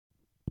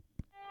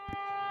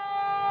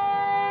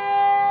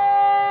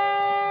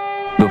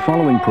The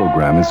following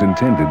program is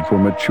intended for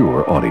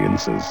mature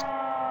audiences.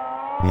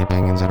 The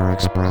opinions that are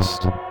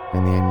expressed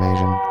in the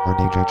invasion are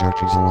DJ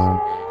Chucky's alone.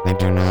 They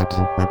do not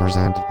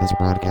represent this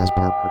broadcast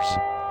partners.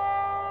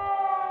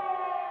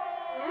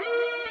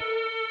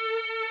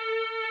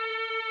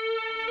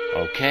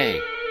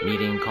 Okay,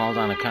 meeting called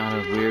on account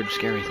of weird,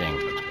 scary thing.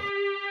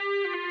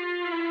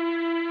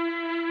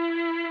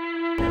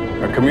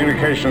 A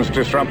communications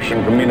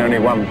disruption can mean only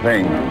one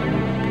thing: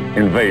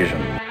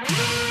 invasion.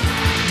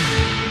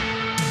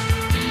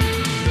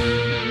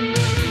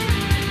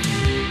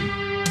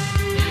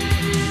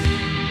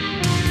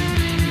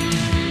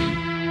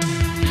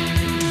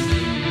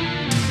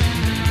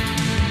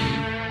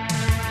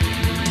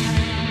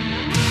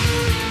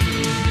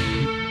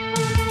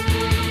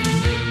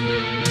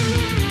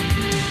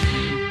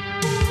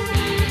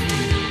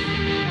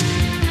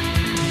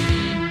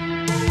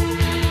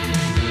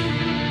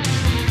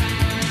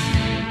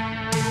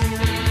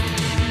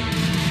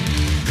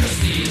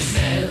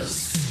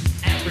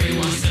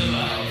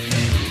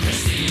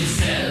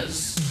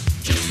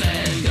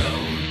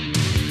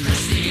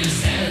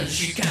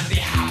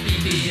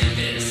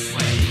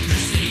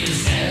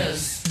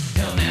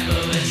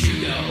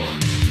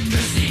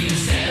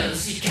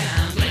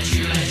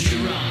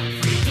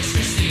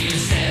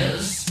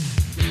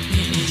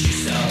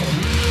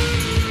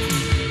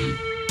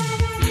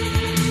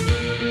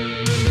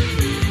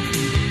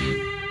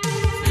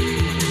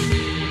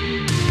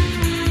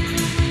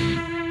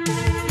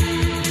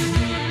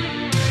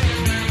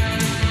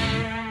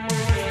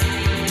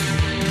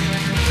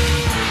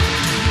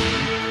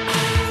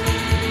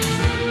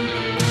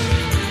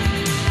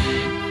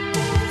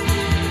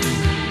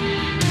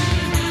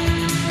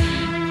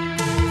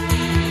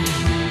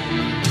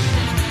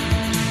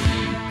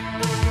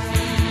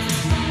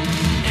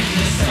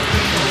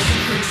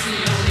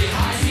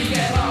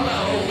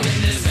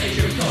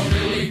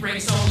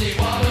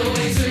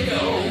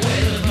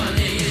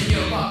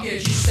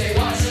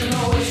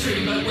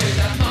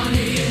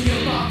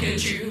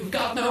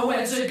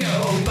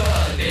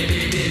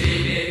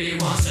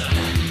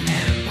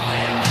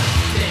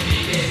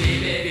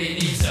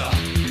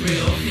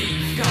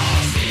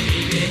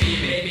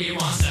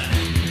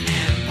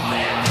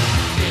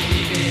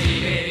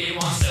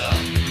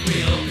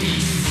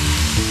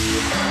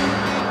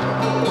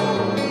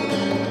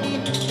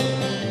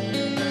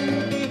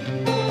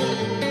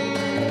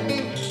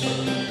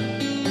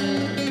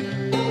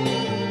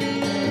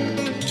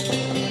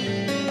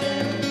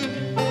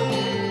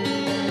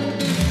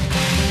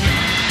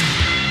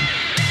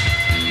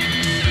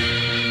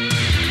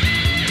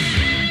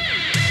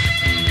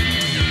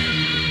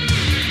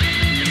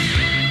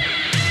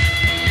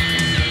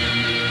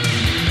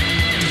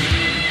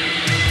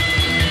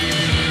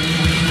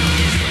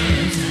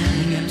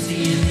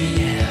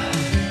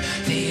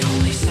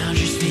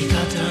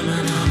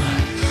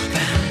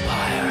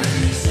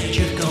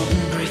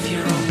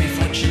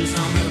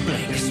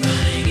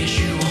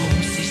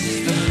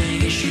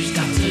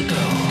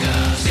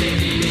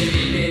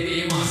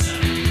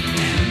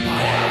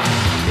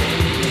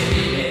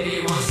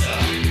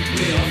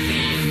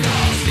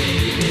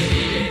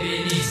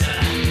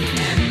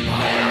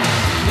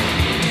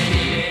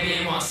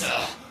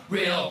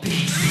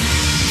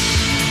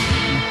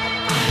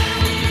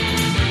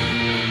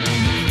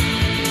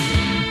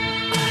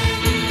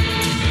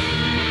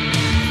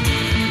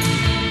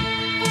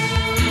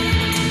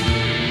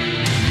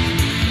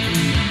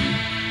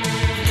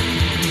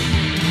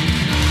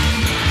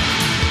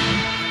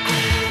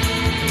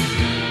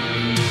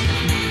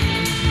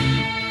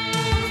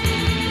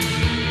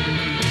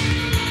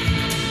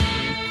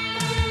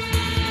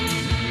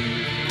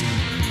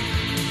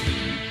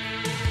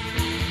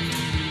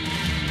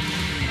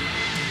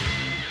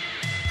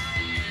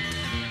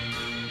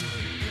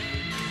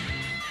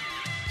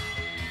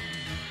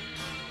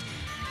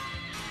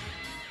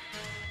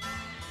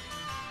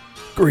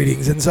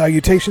 Greetings and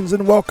salutations,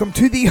 and welcome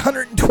to the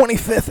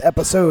 125th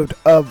episode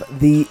of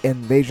The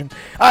Invasion.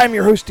 I'm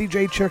your host,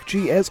 DJ Chuck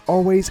G, as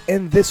always,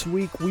 and this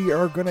week we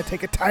are going to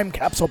take a time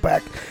capsule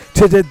back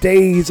to the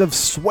days of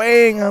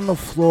swaying on the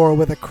floor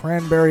with a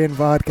cranberry and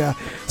vodka,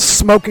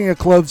 smoking a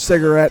clove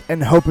cigarette,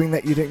 and hoping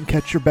that you didn't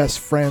catch your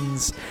best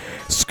friend's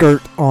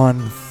skirt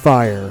on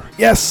fire.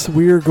 Yes,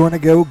 we're going to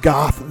go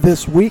goth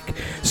this week.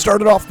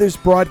 Started off this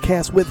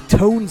broadcast with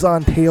Tones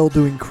on Tail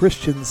doing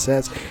Christian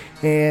Says.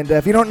 And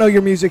if you don't know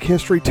your music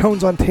history,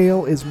 Tones on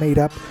Tail is made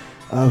up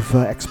of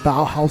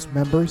ex-Bauhaus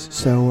members.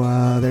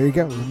 So there you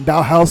go.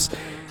 Bauhaus,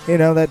 you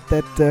know,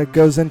 that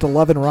goes into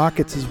Love and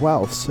Rockets as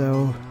well.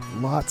 So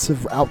lots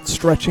of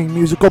outstretching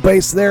musical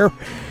bass there.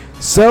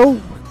 So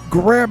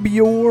grab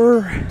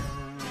your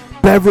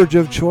beverage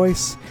of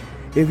choice.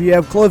 If you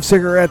have clove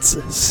cigarettes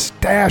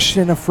stashed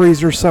in a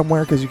freezer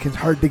somewhere, because you can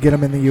hardly get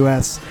them in the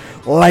U.S.,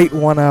 light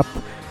one up.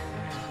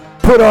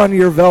 Put on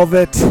your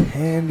velvet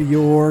and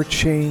your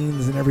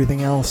chains and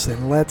everything else,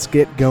 and let's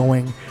get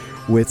going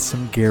with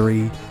some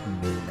Gary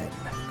Numan.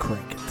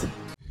 Crank it.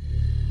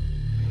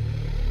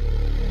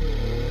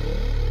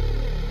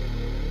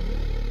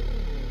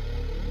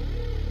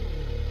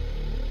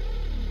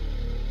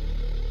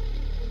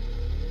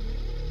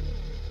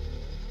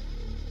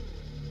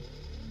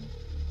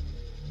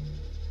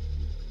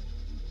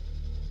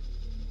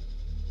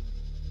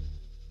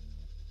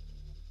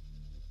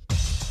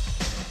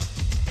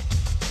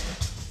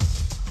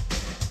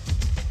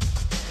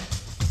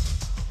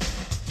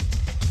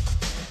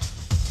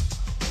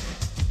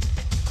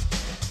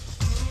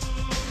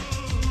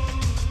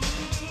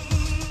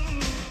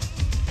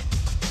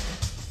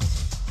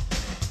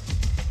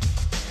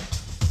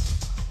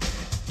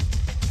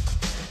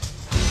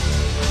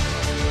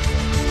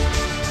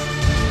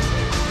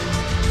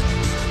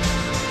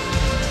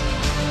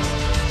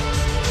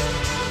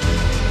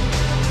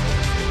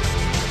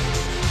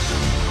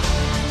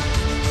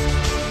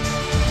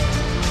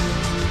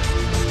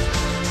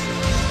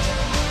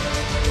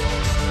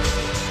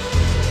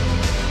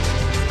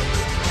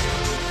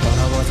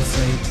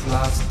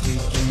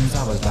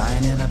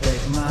 lying in a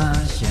big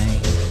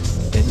machine.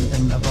 Didn't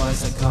think the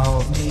voice that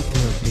called me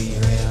could be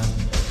real.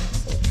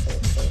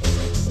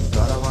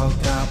 Thought I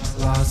woke up,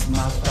 lost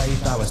my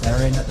faith. I was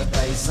staring at the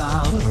face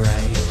of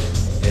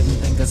rage. Didn't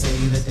think I'd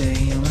see the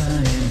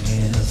demon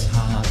in his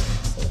heart.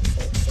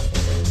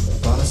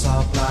 Thought I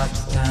saw blood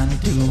turn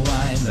to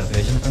wine. The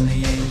vision from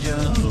the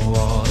angel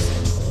was.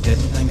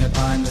 Didn't think I'd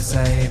find the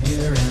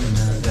savior in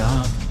the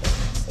dark.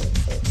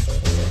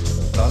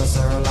 Thought I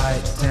saw a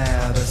light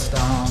tear the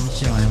storm,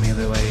 showing me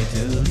the way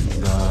to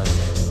God.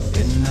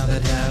 Didn't know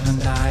that heaven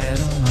died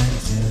or went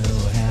to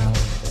hell.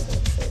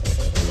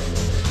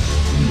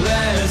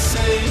 Blessed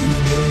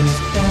is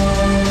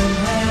down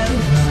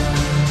heaven.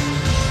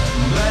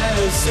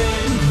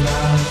 Blessed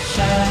love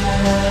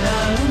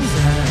shadows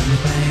and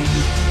pain.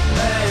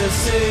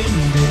 Blessed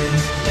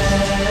is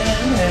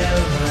down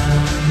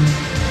heaven.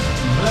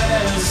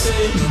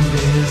 Blessed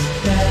is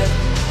death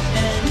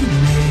in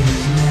his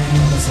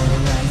name. I saw the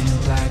rain,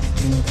 black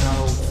and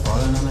cold,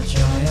 falling on a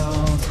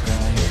child's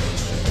grave.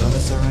 Thought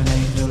I saw an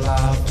angel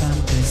laugh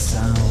and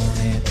disown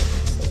it.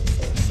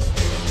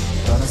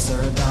 Thought I saw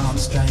a dawn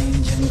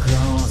strange and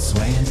cruel,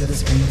 swaying to the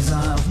screams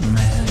of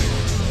men.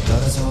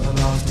 Thought I saw the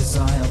lost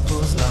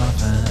disciples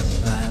laugh at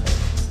that.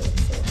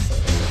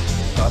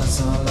 Thought I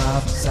saw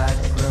love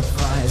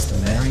sacrificed,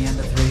 Mary and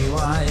the three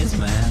wise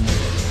men.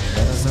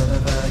 Thought I saw the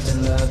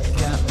virgin look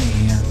at me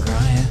and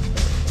cry.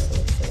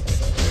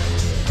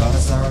 Thought I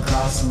saw a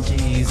cross and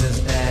Jesus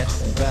dead,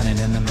 burning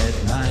in the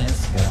midnight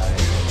sky.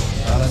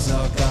 Thought I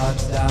saw God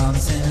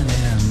dancing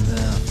in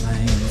the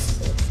flames.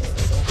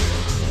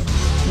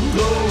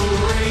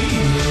 Glory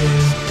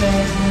is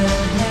dead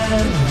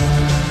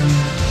heaven.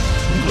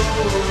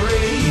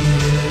 Glory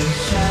is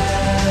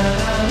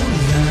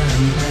shadows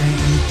and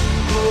pain.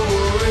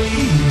 Glory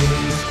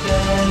is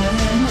dead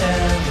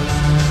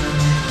heaven.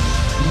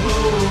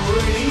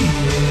 Glory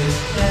is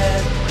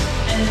dead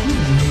in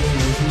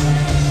his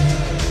name.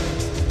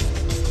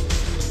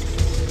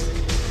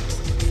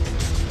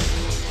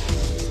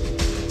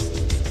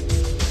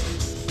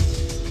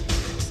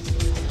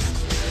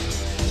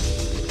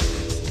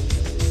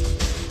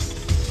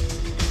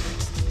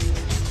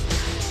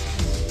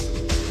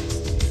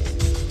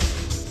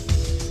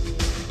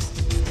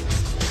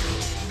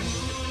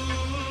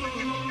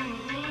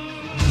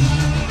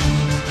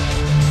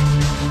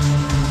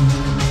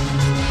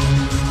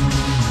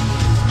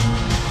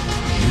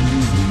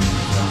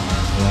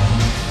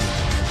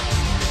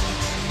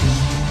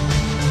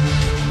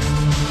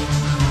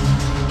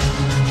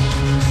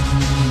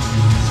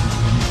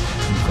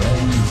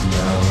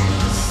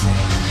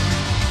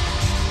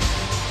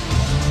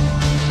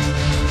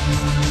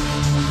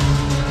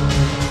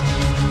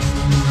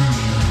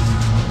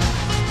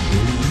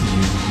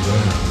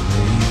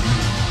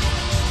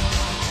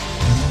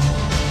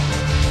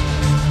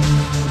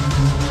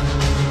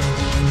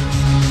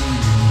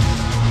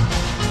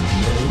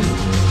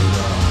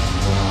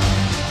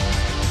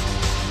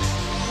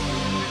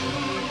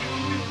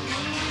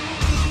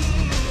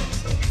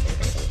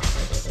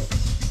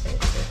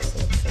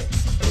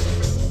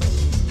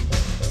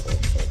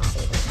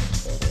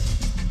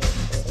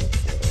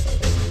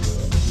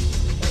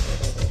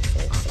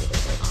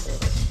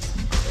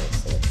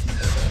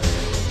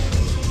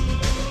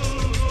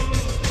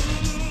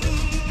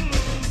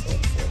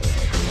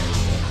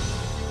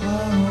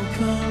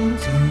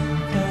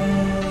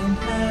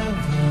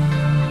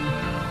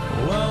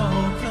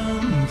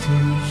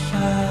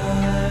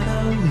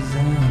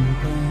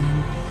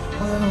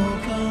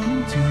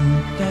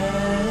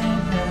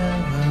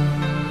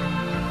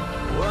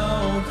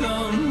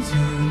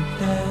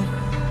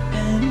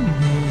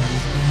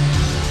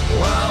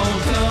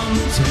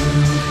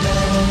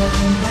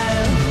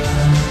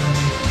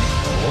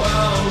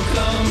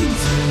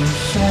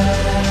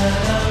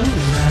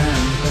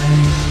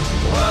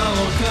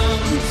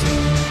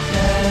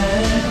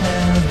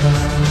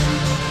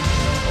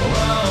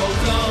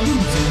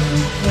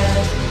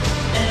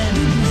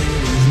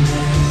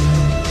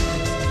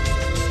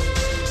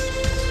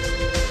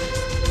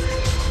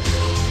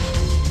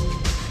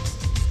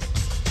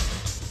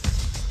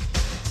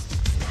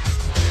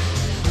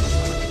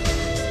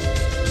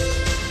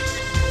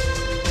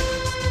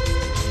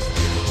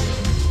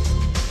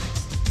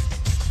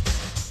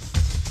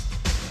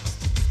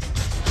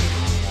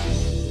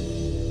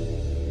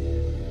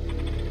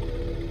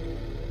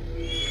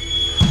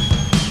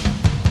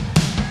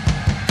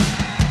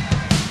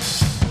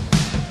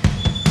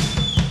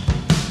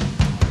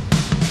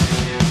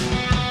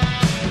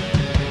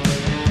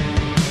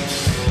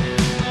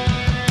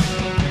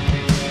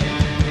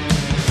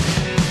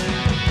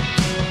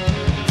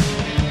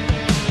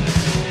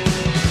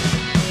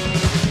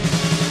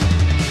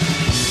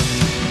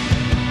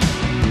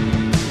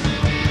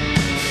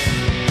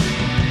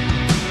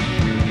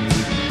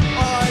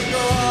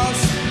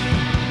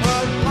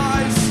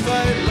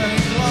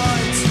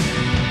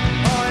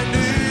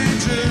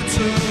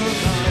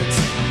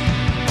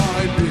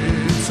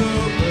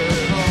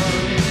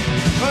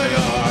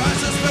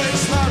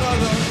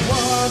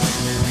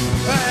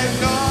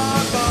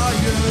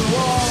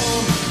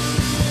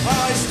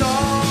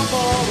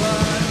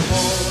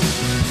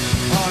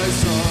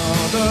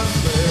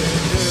 suddenly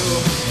knew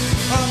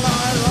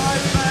my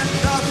life meant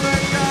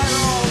nothing at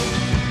all.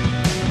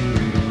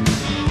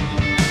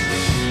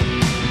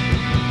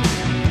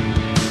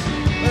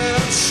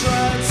 In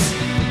shreds,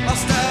 I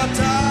stared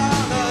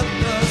down at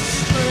the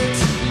street,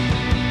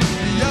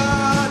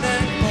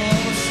 yearning for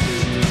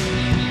sleep,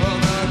 but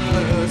the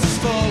clears is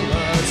full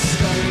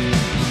escape.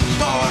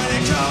 But when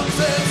it comes,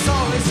 it's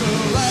always too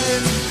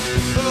late.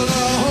 For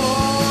the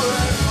whore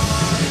in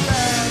my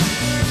bed,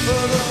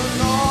 for the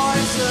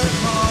noise in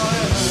my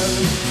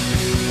head,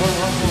 for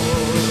the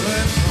whore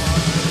in my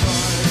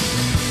mind.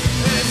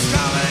 It's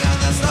coming and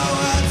there's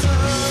nowhere to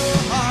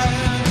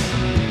hide.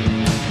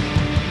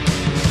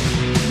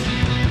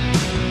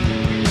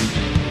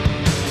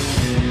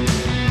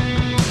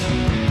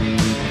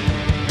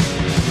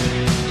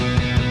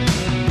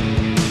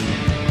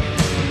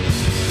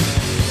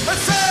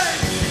 It's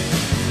safe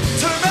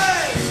to me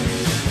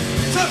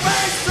to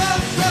face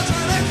some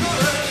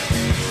contradictory.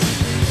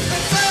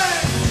 It's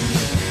safe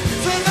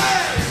to me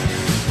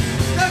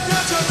to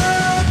catch a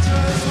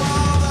mattress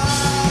while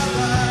they're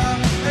there,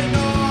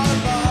 ignored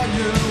by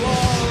you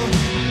all.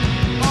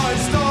 I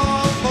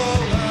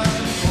stumble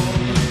and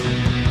fall,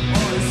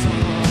 I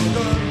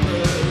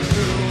suddenly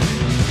knew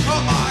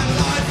my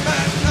life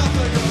meant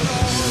nothing at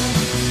all.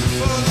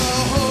 For the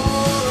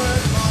whore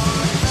in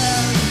my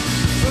head,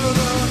 for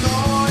the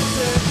noise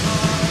in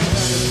my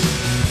head,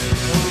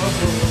 for the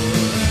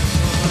whore in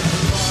my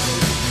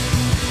mind.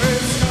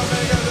 It's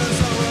coming and there's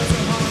nowhere to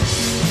hide.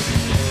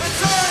 It's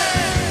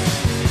safe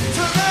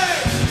to me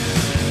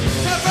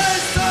to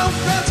face some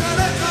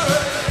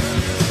contradictory.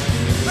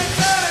 It's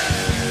safe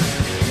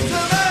to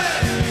me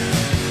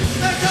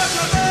to catch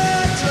a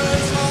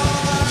mattress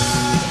while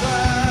they're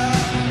there.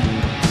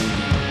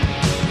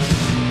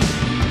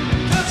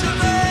 Catch a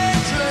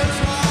mattress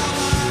while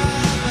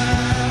they're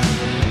there.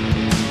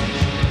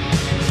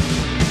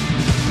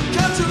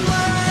 Catch a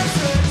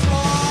mattress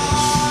while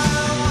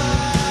they're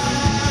there.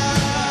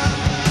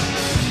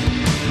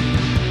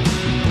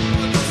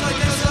 Just like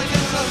this, like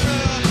this, like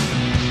that.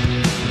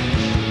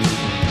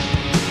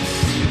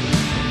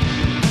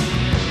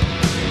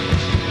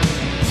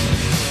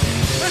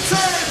 It's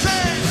safe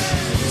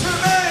to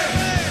me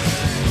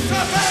to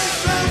face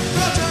some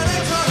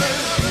contradictory.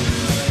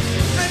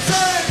 It's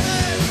safe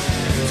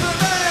to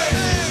me.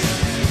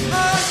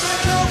 I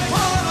become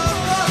part of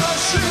the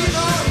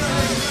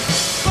machinery.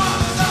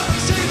 Part of the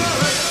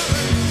machinery.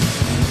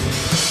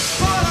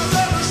 Part of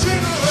the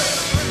machinery.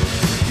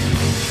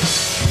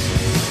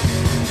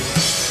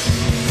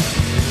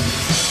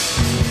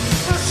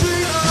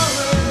 Machinery.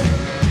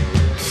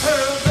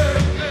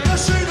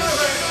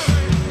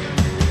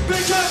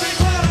 Becoming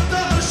part of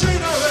the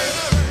machinery.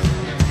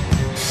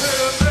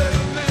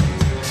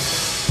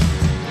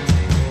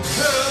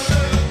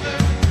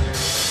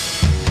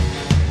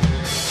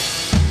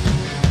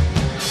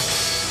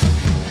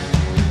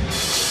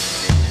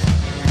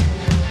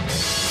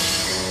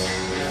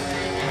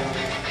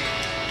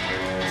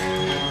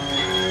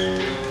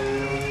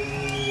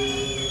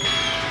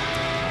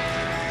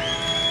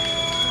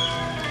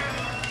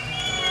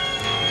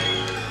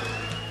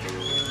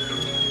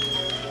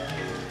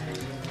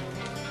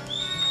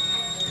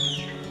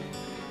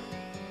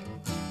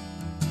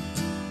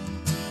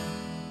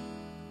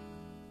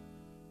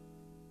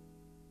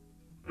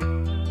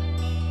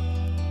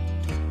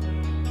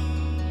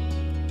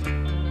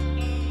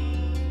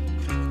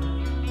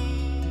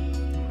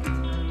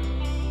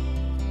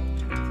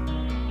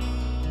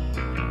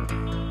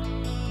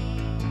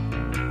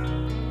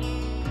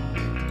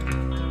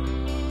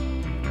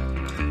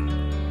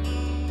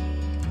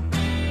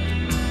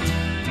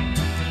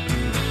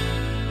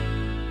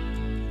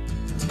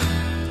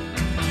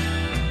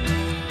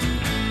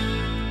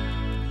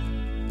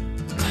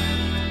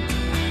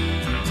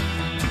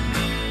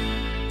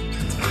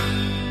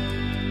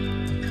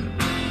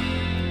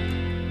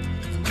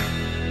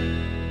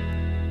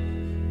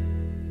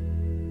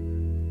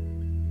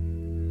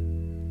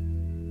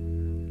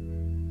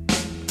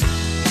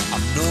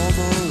 I'm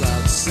normal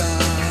outside,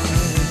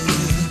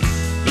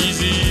 he's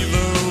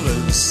evil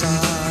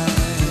inside.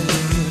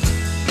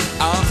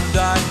 I'm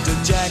Dr.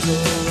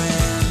 Jekyll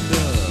and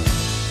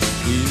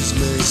he's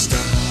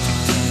Mr.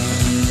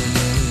 Hyde.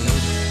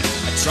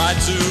 I try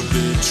to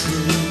be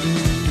true,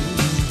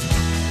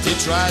 he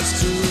tries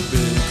to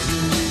be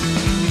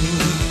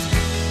cruel.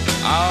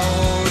 I'll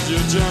hold you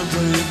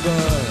gently,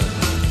 but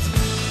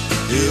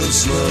he'll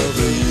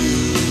smother you.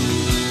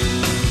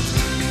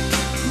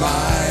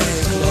 My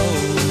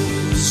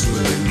clothes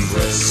will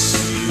impress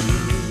you,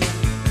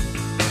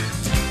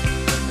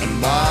 and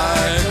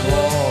my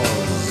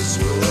claws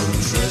will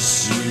undress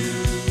you.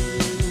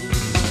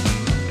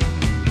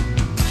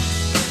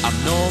 I'm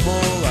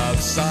normal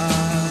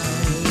outside,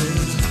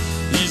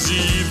 he's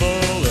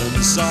evil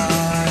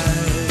inside.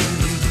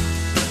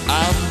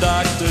 I'm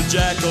Dr.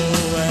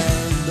 Jekyll and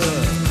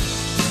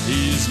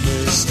he's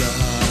Mr.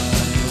 Hyde.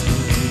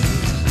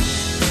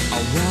 I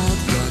want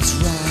what's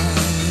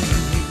right,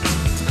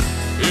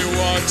 he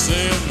walks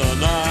in the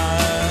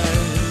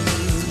night,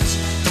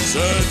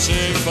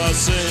 searching for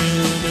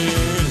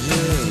sin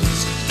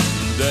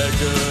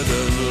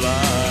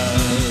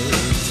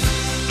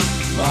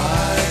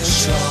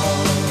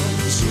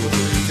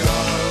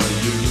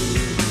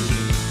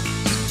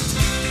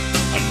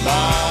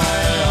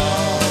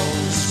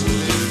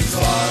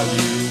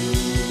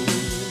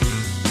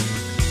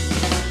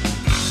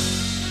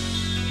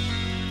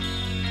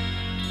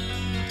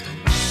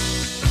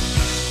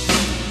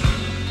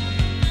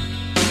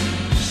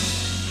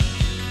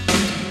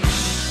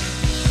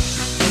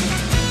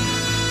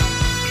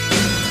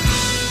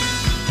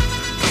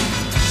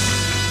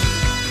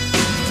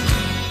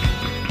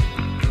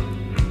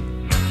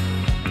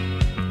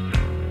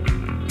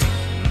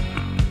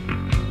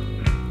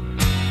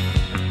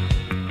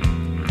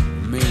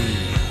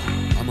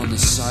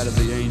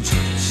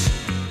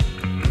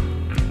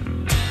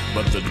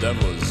but the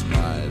devil's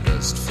my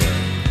best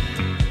friend.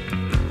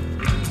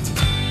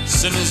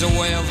 Sin is a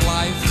way of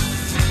life,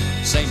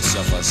 saints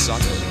are for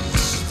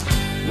suckers.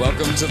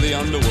 Welcome to the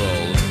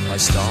underworld, I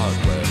start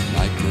where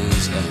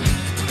nightmares end.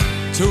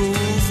 2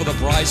 for the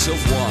price of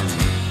 1.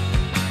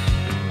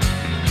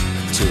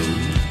 2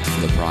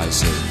 for the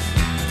price of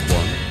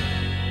 1.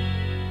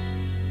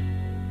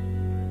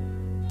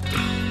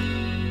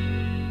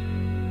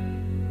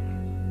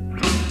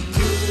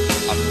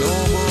 I'm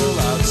normal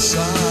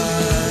outside,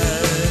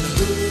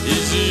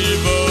 he's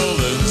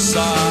evil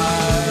inside.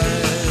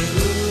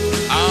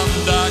 I'm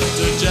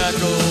Dr.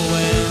 Jekyll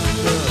and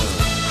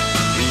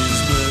he's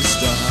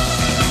Mr.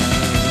 Hyde.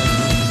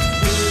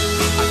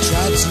 I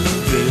try to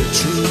be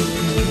true,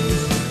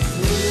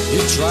 he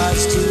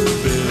tries to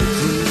be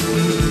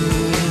cruel.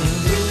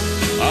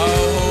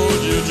 I'll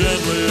hold you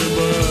gently,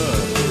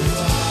 but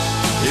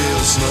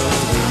he'll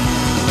smother you.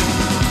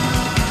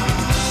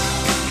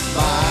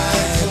 My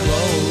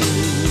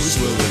clothes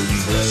will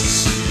impress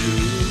you,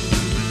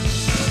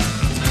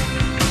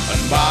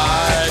 and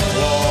my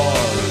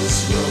claws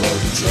will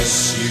undress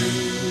you.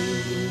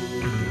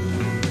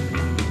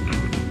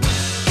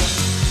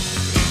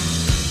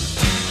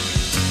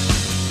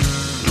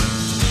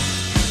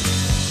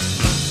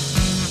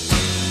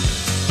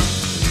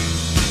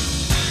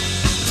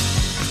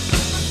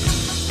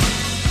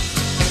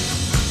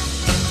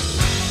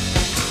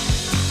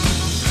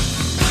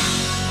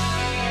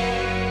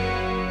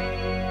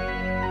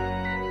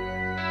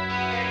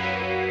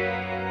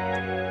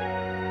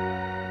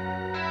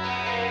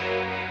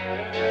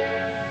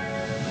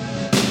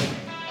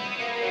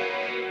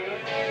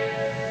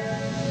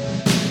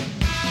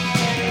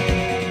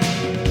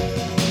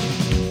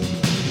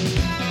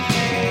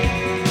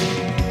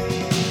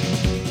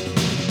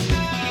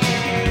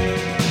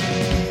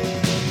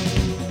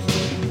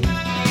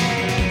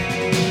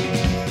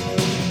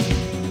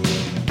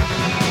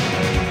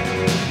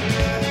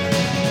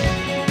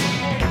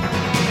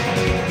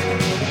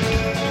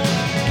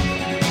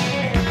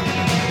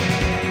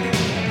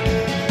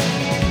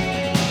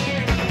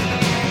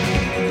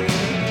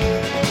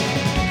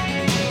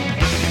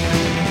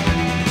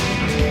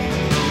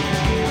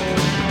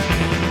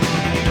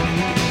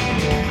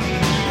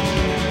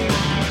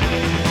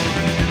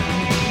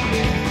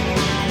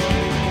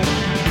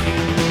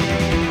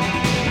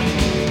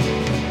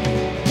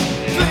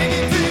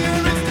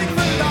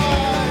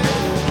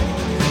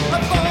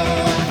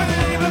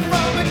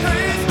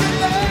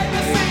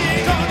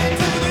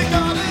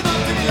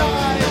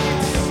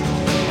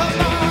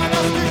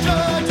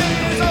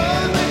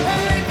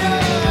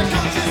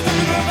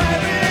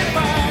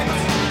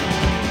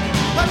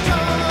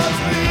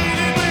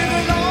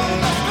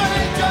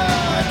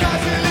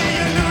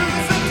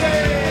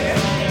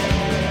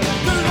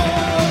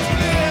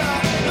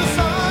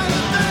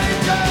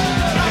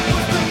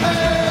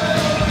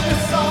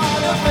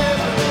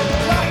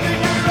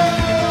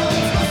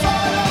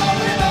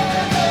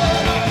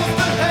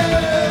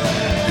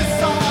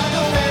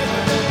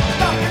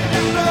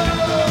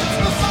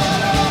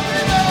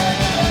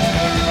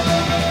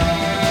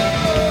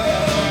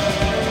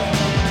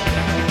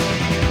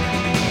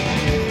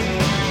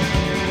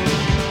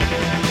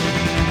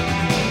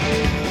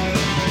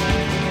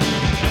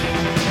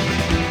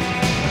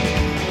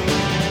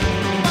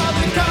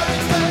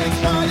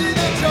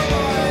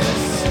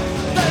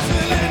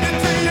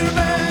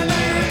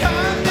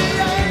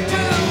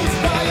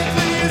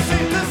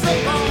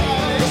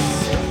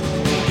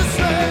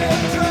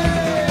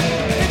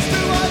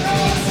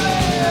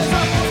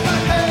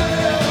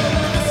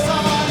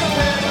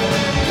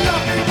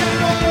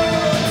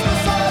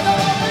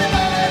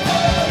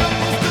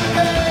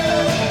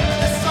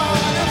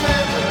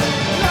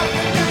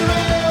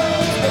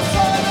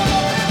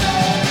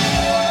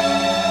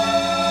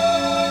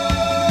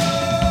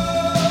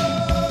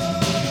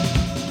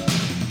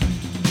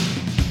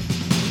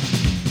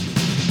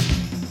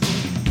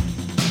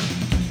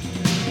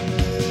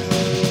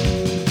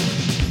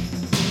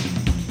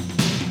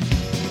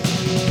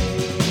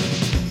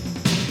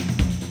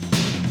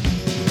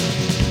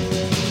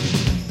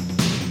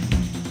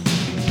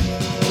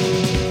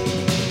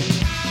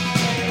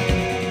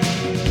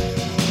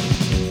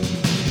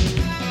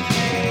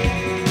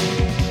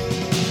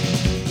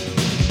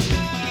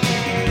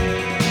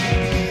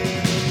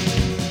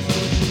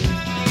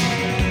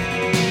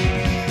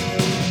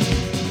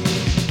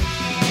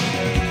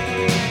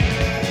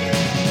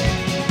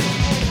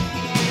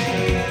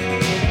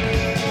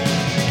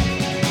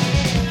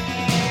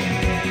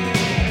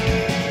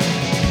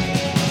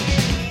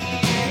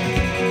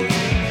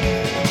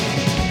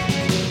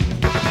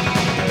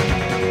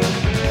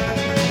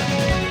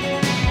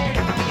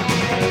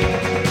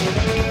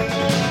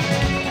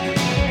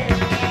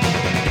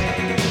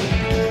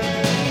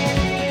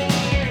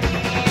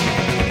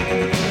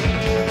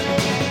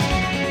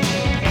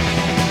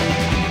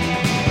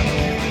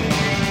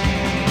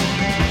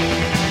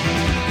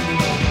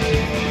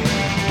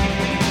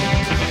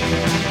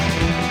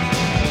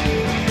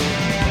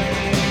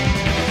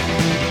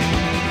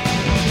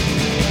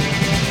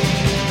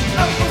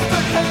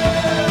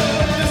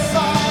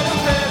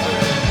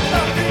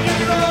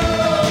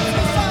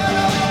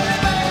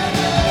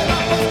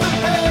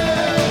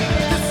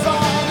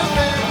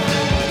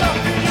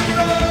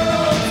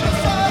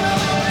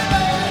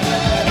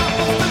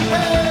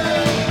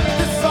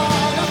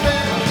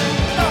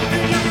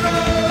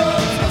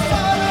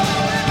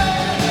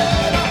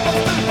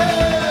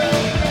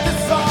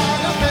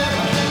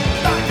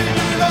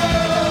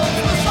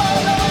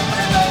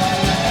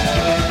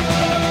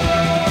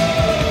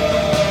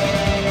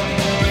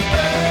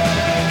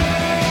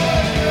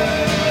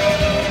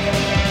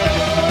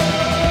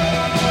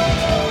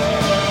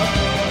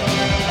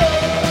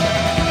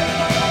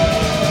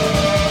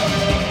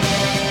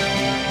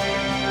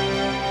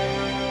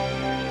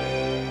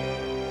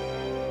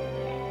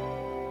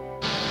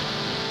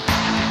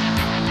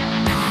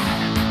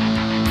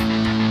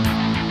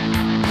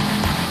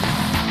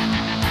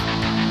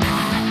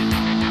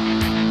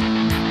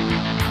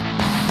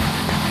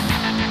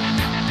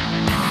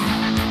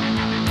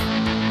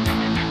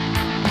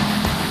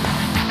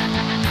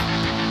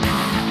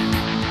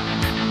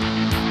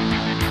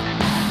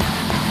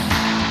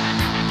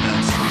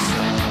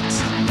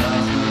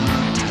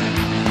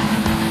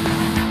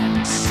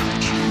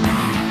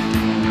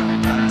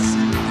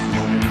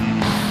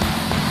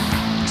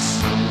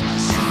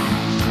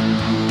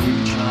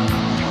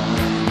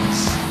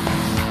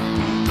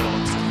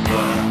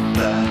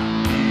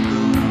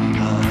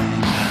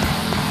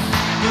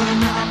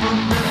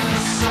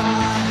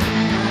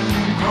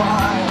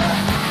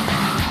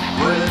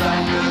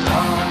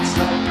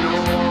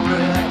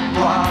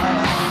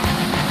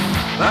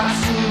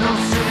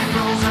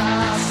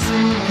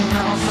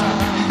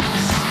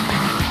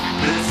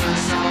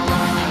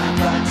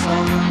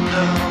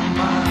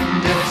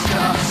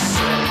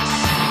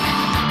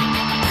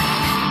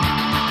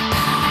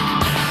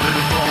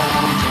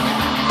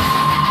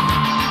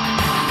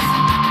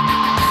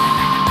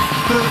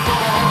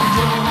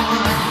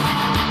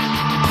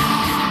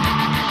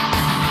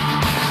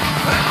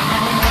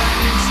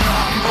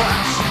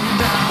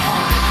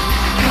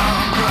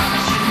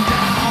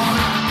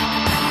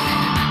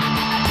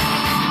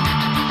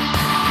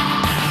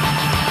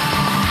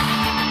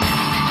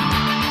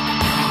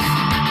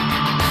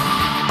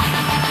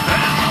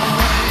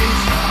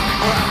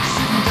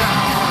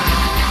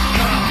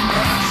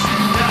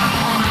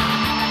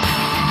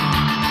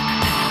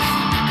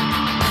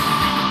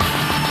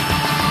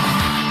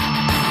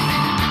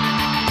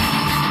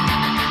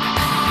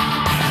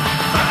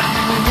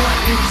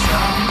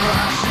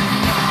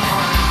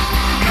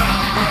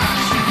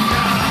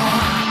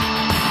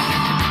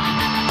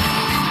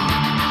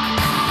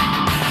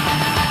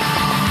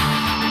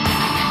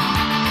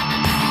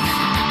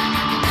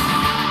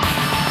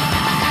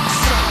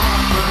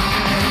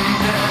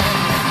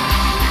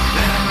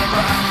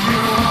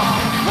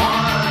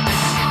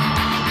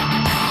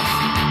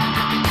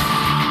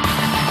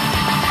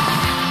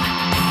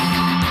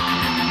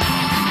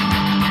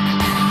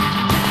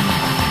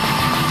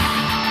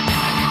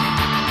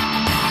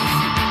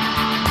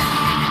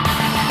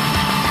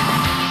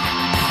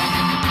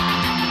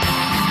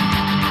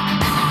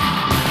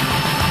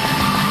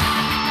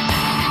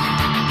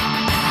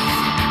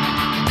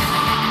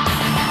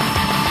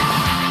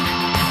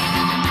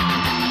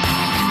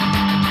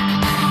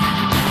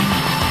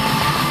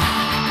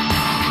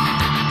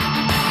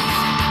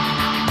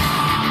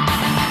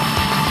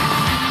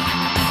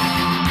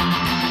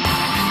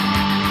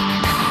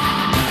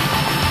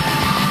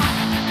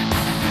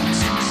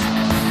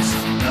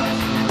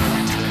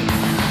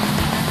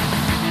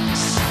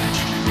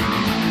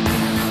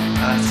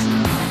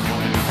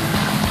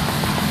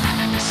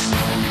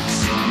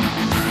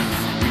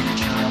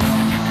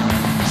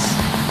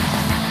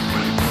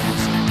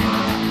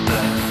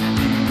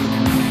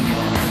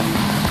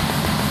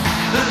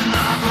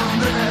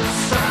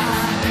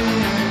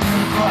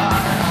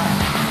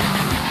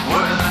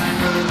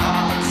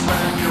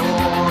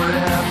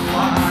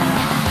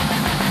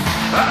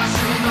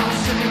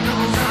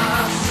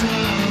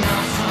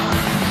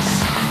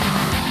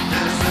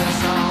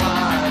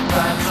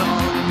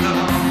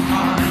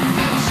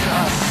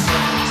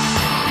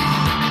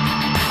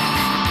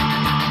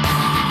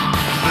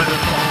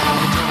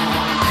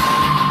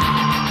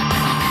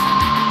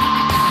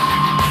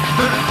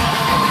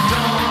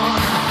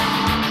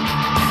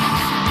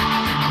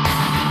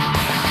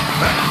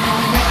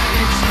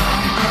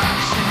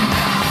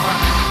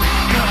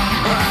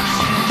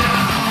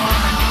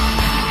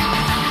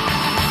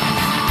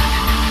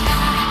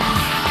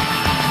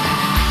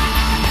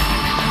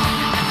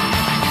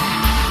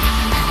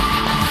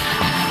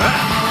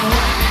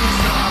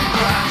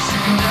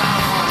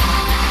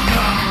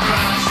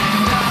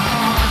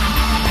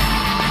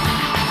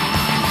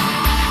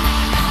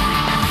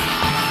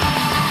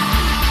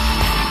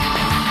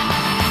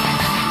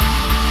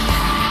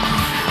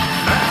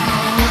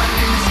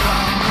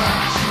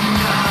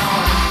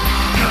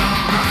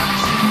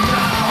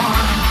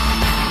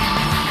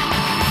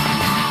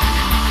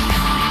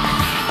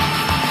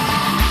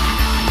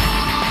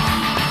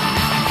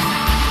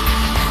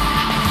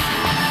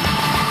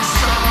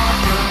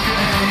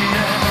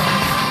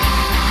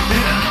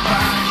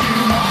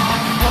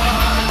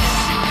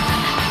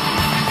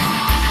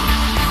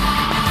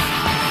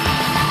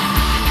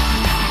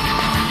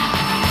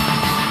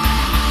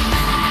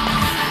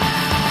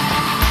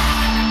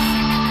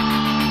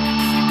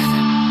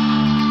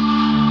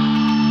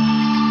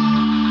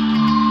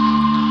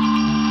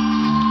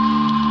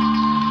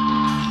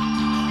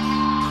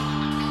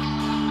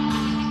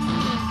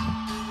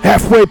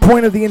 Halfway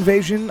point of the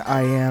invasion.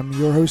 I am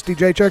your host,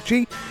 DJ Chuck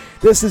G.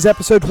 This is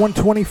episode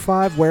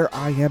 125, where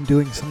I am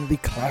doing some of the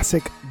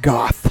classic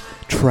goth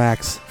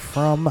tracks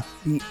from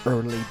the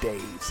early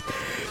days.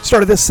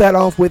 Started this set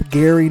off with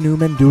Gary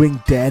Numan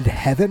doing Dead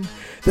Heaven.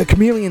 The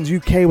Chameleons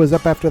UK was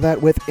up after that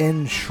with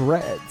In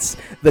Shreds.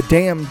 The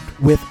Damned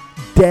with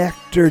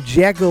Dr.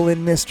 Jekyll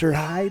and Mr.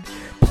 Hyde.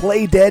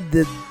 Play Dead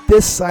did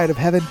This Side of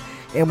Heaven.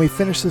 And we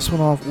finished this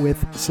one off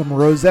with some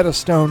Rosetta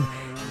Stone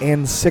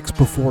and Six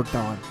Before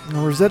Dawn.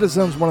 Now, Rosetta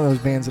Stone's one of those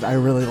bands that I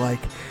really like.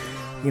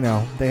 You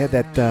know, they had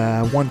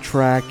that one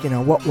track,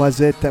 What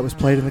Was It, that was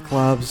played in the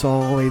clubs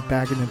all the way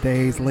back in the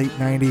days, late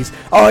 90s.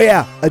 Oh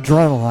yeah,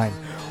 Adrenaline,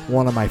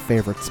 one of my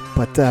favorites.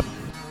 But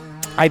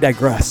I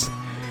digress.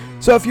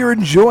 So if you're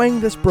enjoying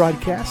this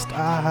broadcast,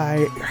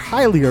 I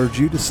highly urge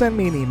you to send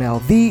me an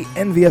email,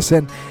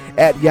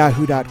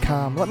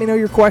 thenvsn@yahoo.com. Let me know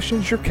your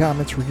questions, your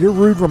comments, or your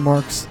rude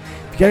remarks.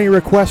 If you got any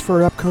requests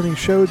for upcoming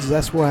shows,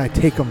 that's where I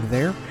take them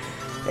there.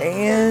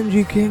 And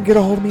you can get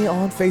a hold of me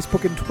on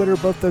Facebook and Twitter,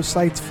 both those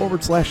sites,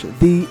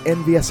 /the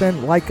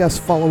NVSN. Like us,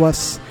 follow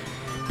us,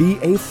 be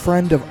a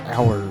friend of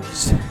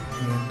ours.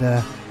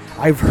 And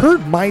I've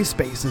heard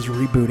MySpace is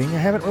rebooting. I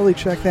haven't really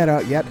checked that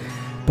out yet.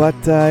 But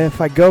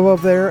if I go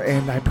over there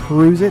and I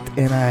peruse it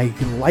and I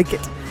like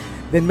it,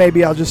 then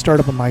maybe I'll just start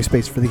up a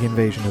MySpace for the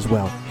invasion as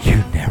well.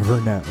 You never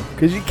know.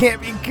 Because you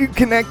can't be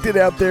connected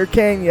out there,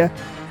 can you?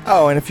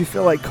 Oh, and if you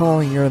feel like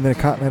calling, you're in the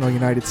continental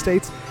United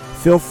States,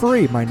 feel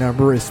free. My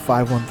number is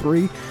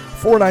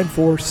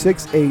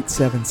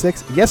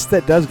 513-494-6876. Yes,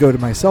 that does go to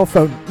my cell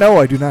phone. No,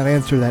 I do not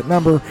answer that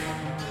number.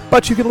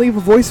 But you can leave a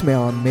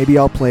voicemail and maybe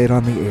I'll play it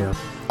on the air.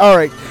 All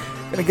right,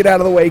 gonna get out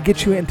of the way,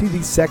 get you into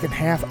the second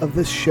half of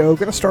this show.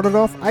 Gonna start it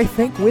off, I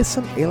think, with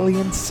some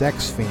Alien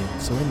Sex Fiend.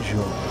 So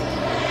enjoy.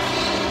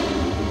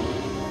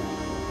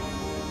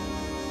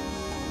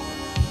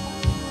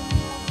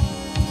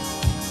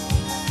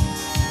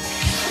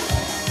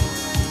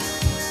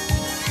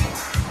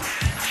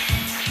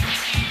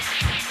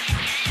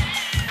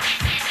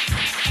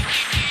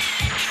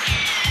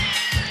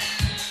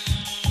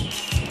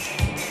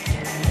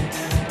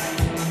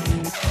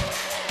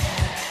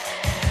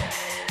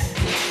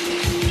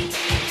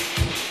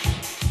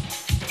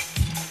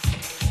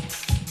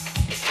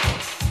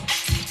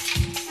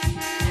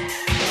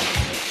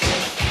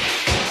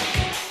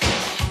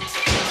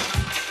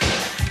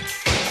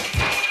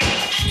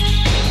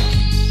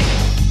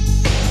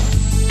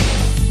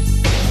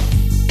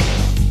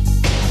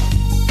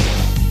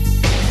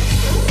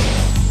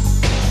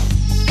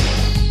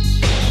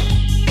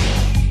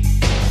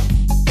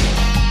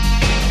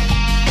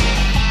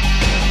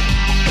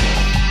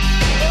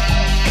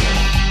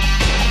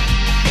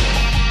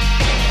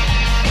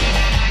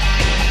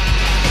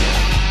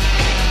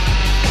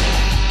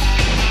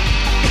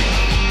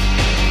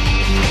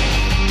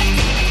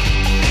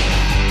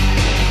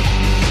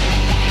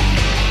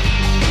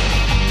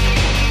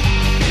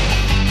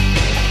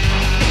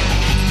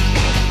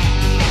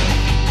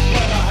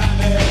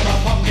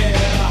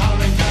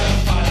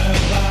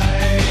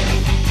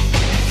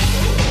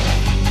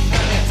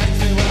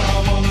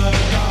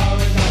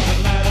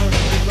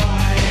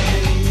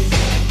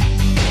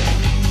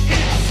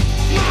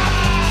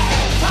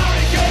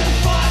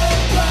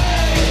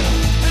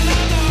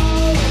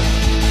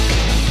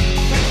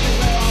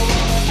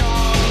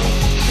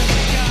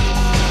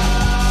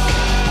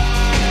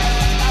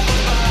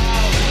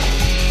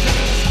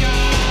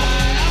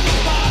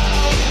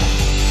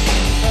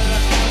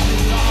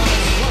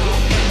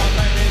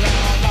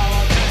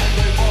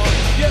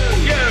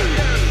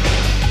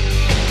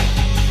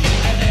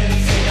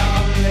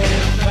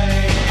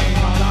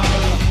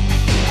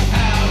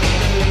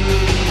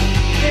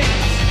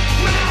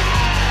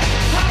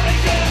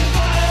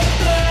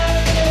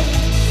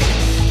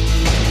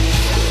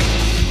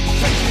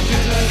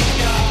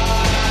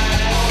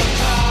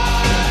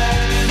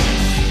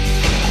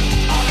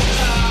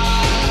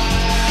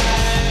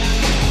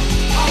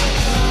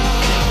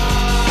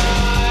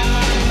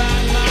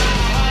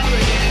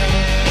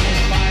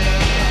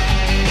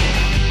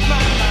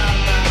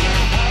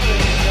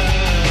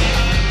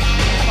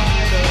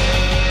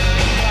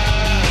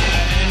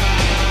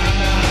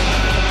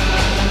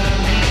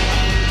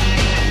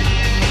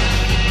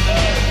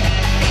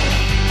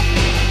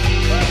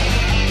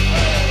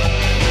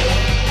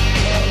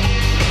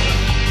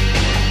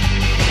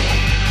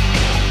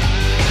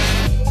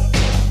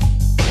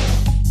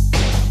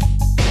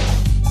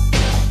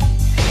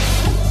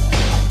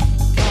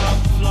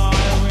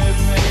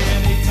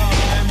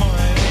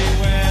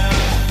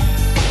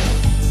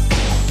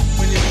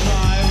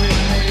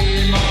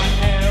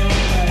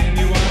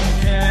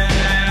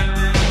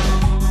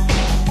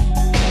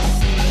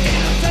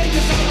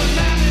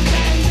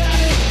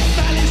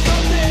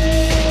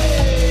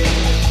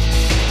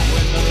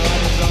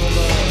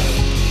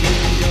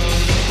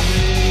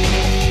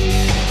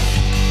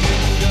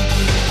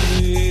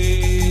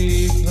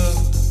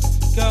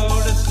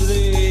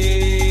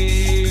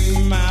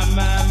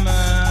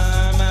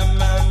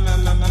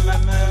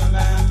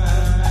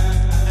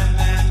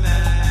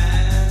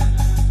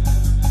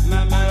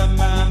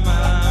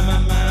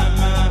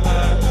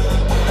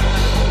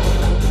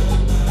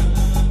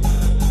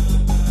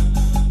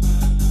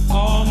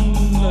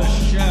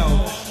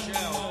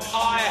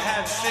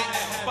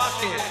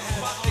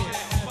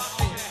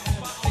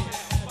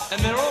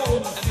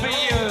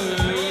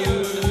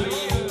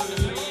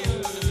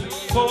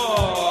 full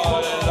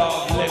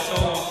of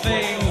little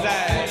things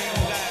that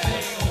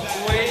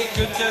we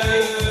could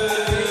do.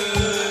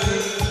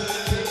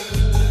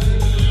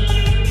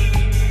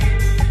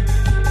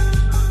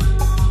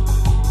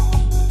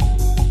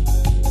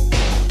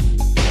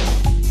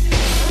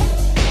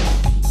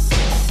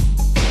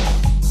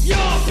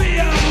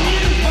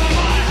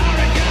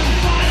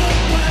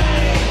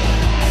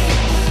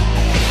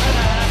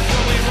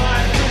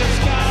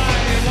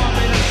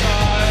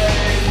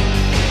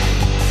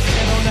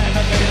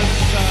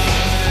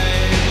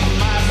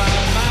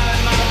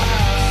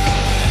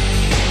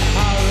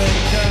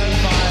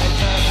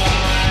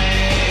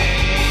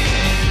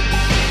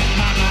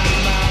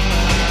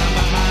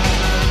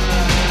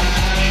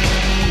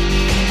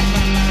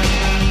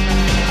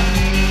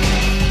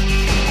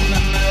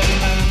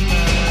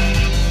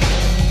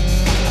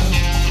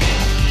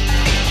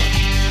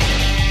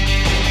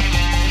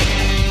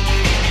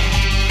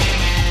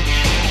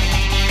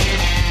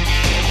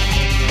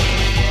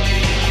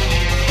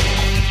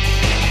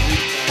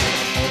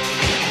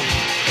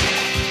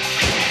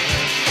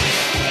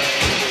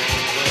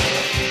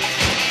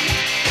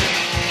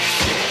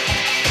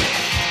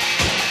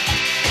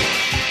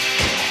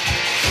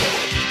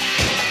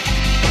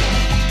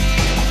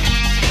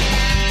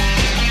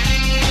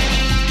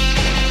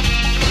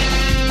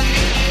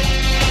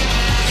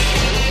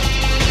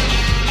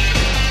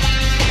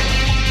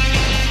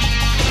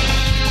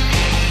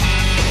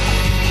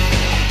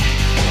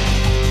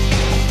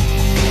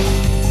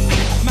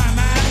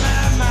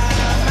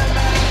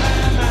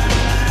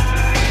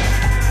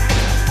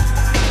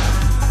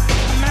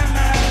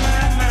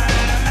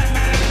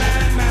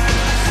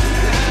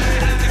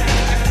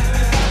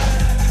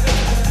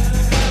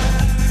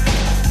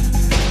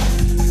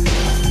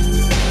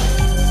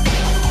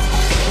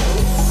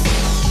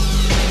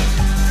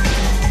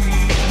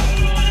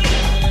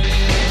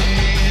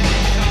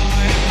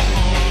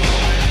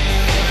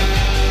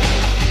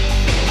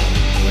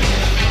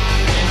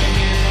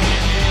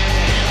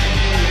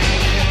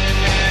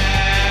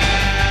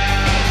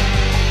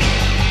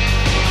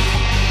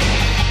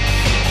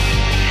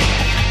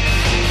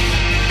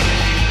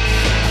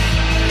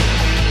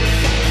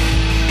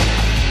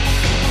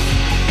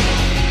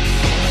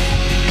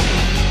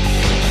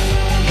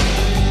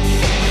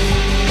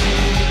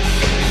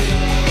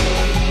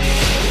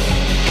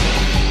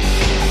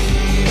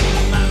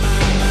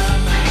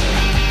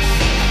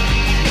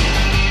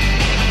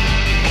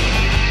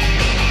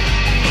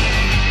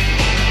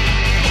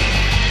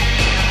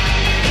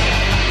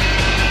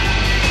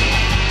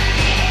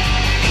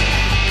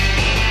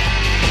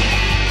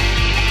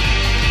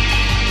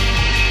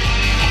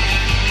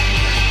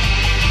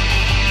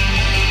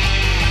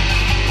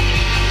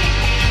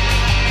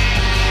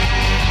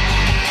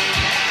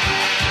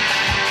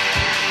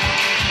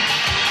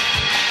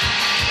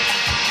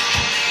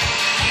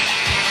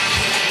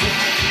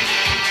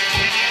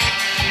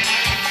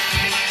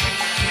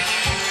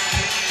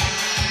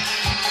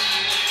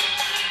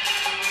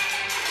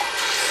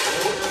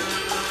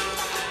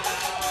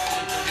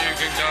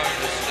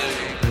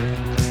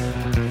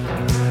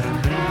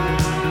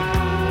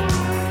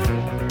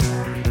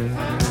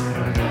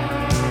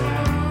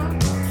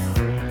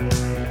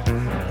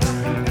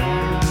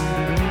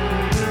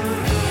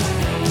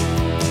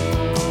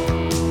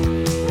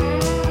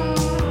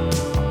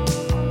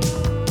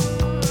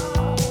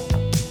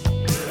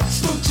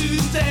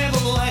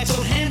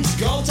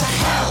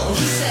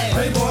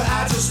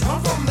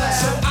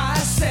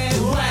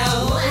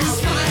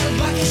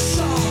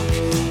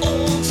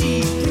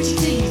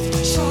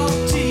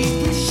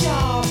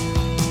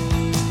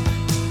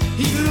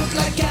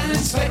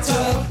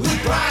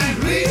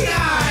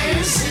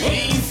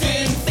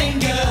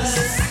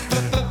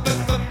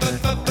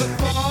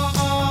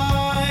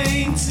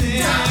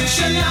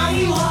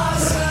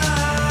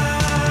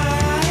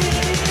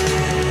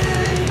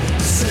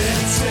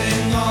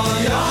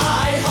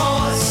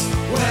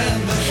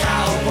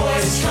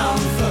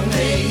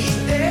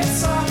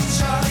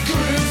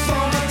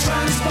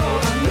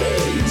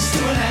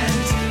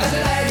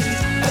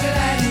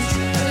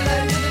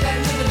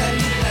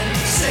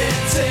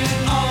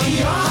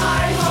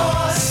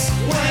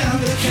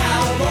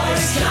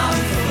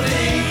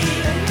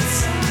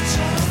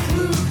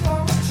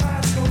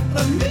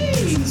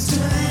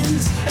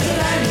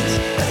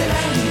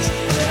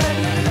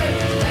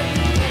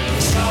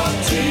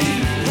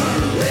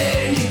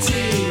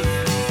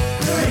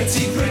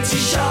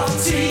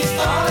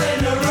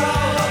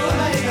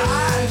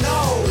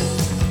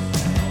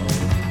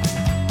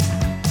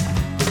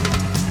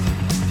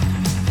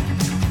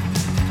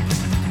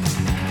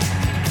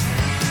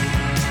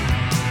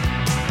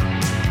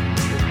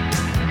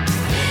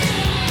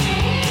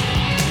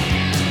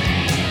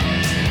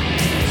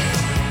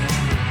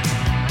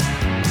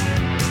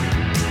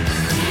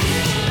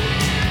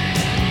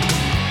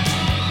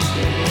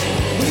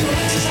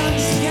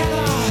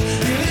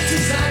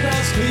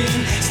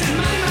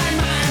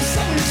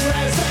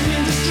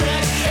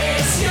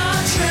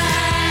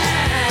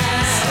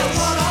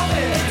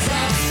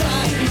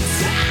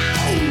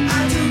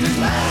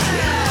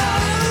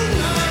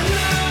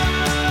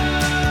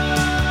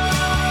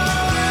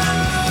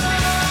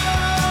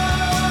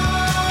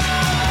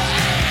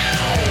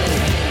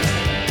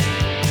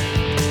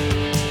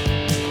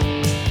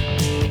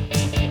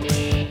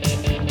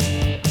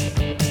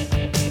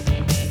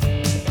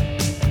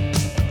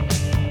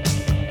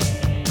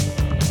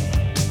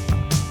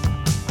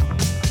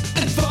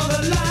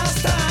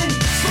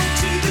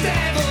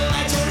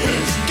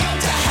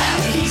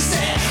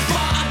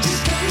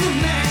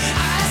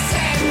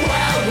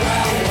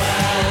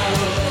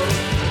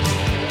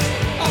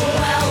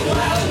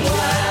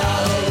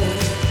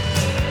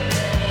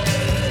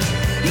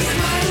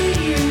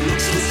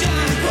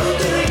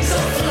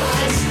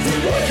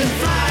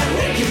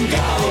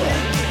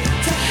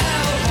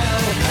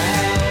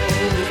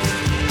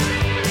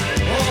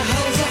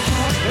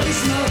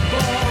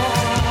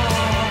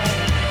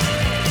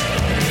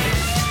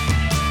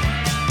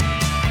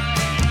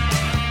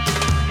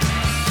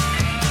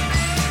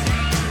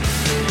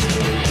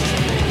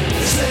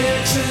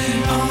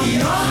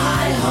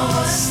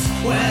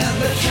 when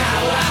the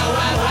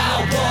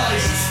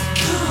cowboys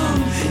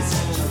come.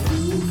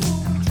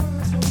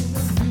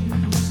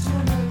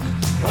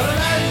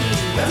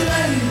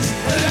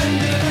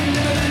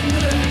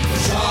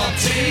 Sharp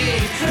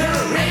teeth,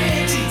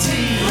 Peretti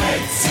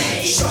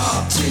teeth.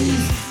 Sharp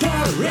teeth,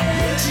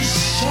 Peretti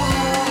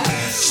sharp.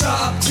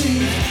 Sharp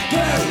teeth,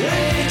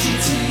 Peretti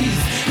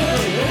teeth.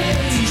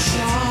 Peretti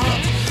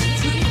sharp.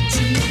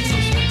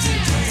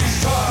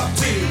 Sharp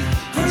teeth,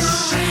 Peretti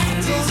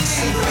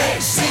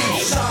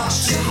teeth. Sharp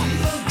teeth.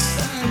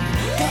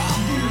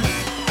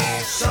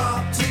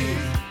 Sharp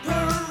teeth,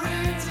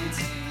 Peretti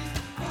teeth.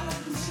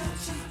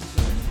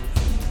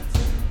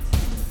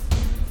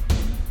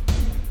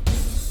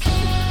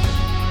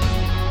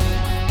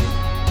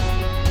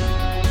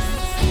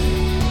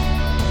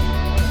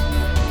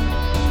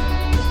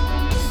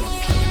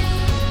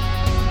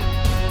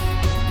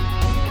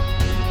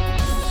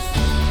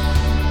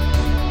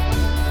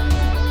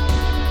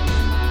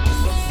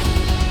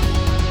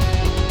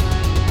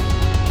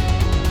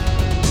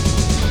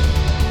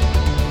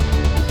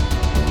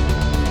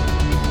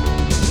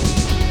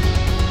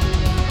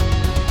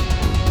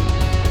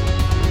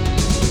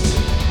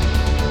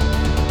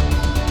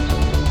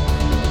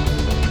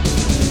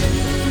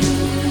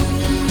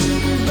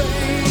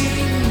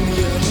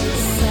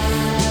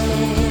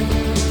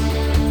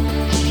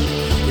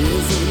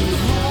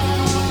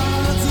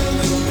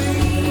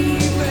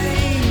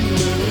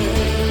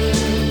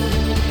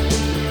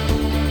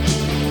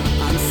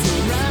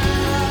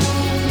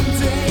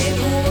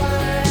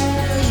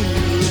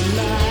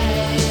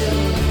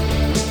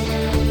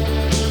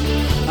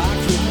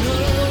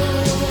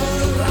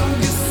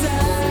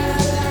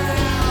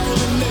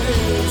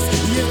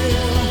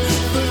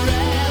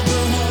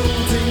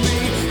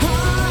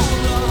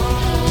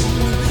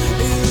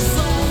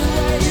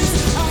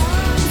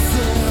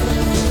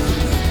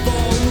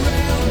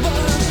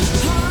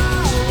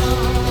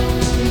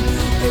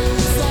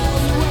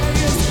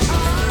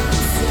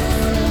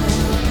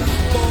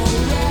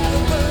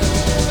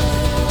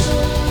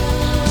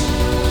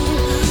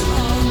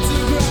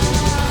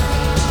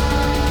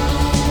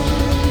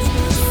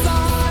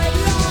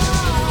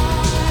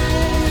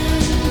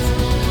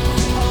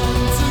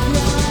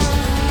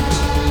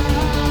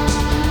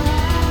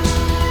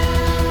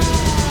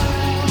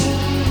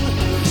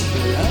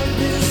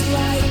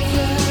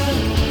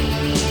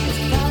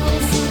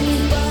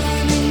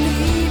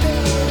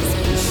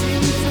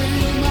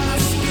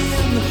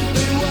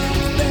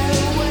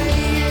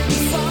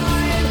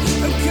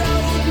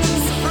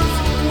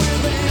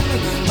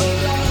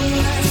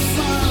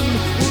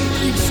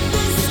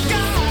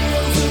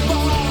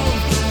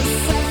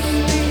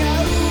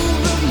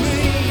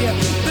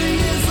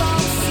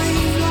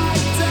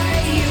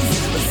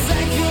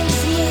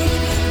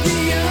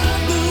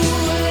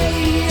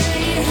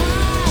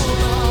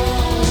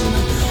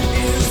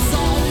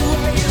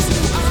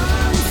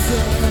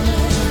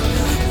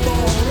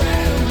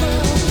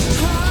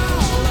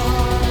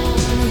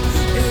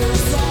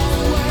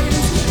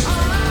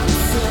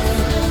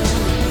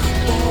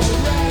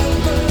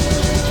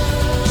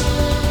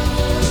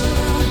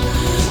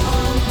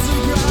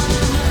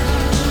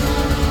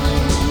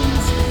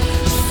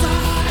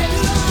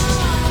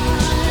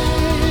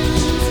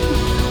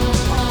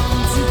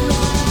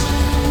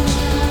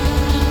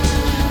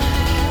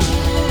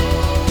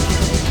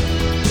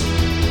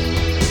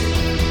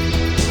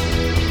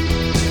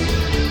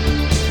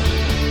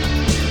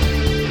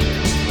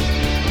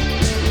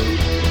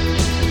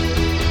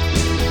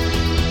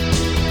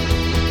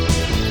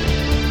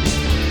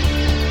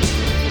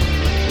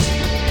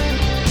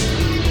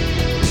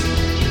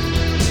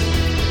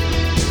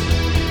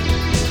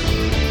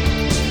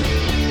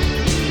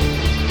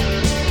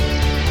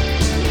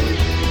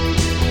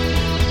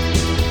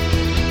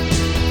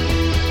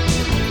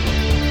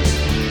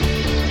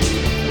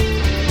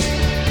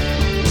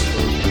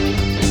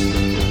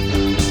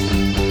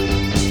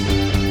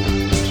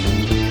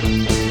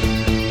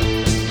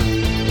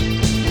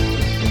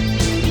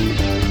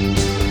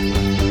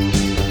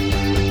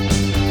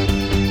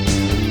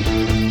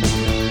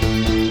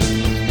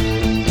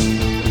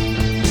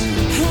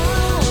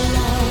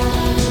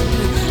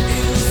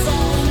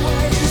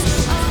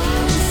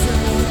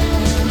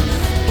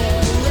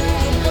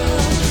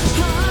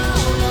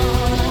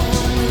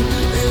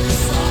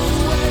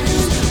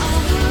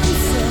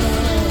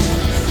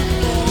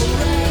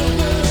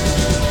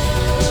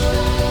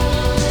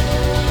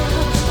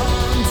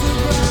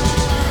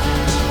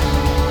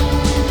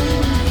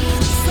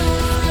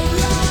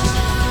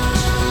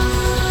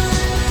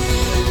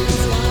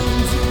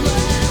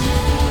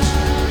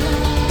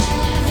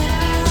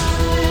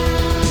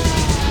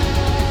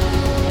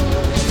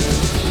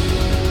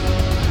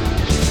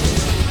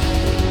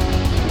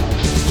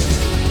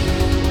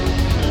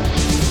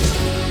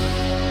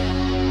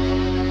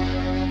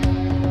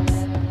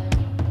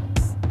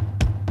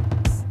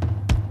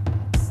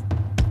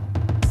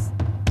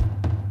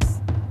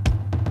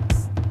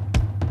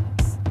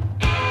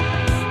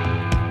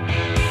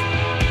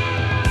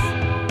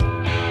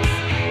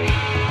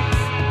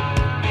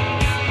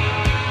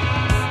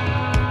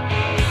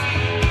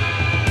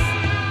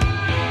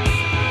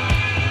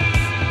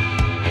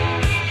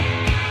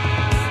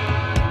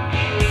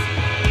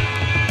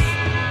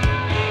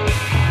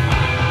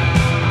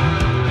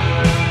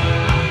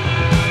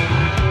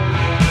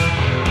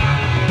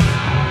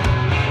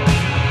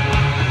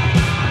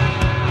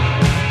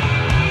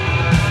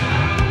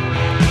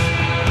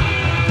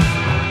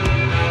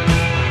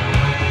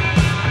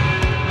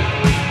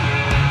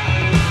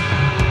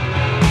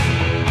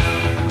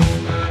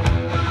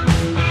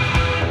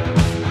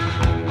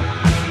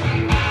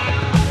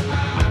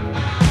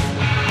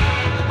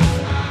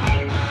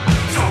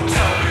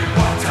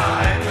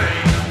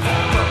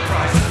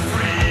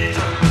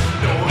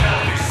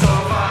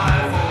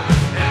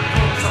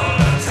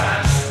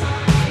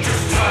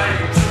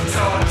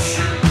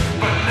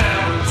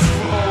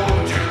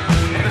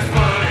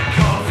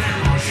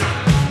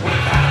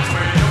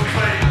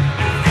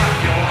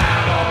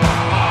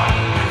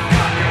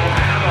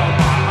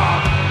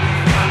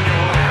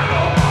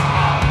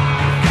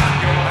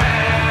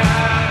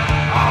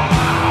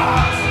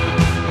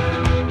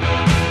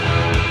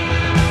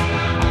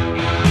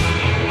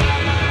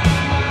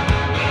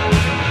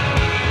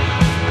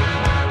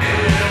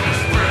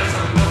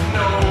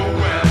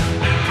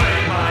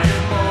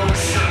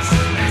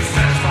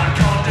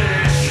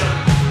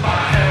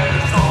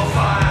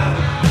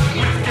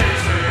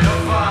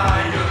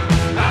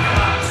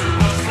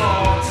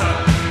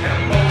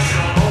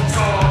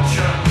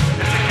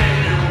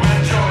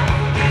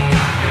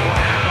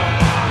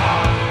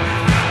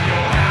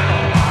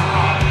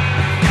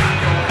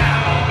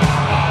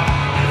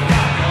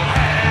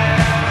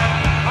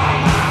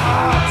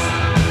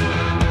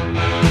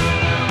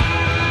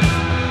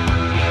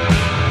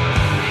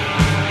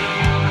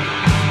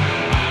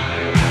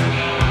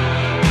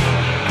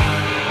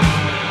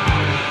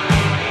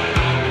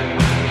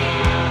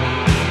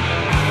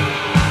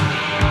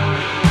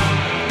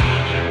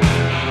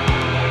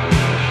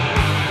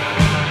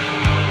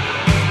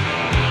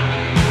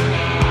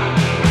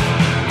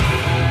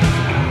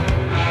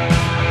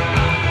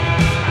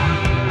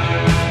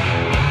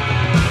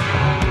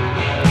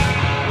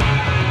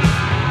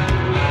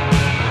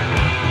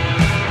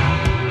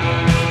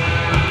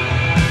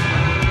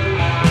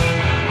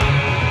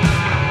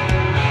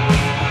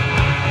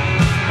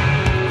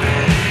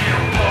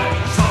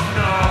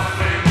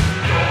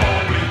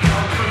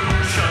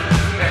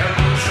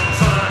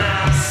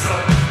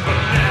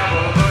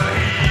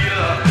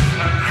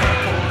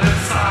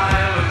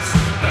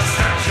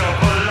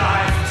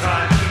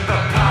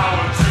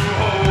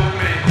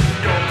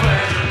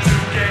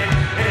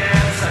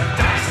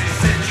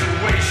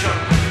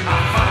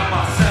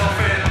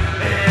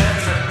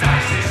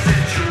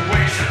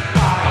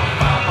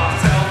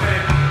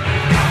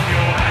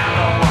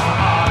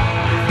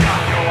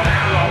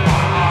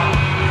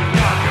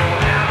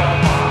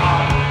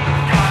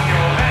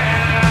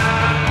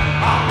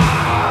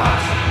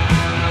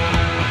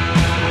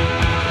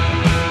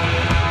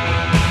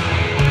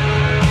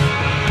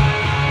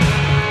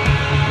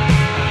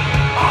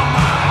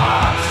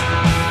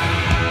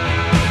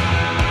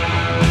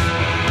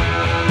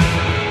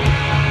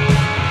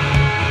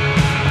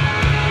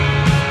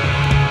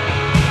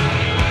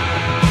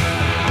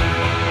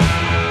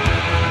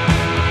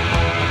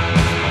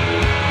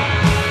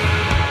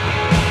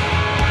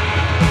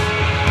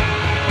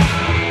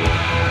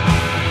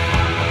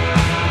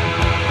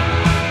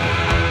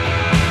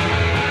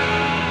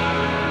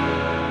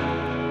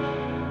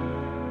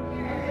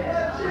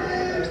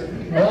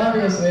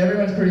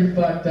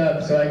 fucked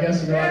up, so I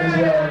guess we might as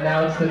well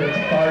announce that it's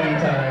party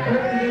time. We're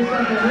gonna do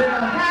something real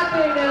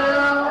happy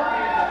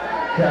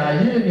now.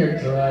 God, you and your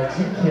drugs,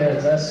 you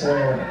kids, I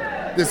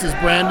swear. This is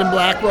Brandon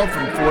Blackwell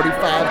from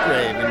 45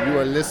 Grave, and you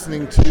are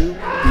listening to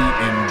The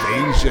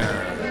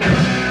Invasion.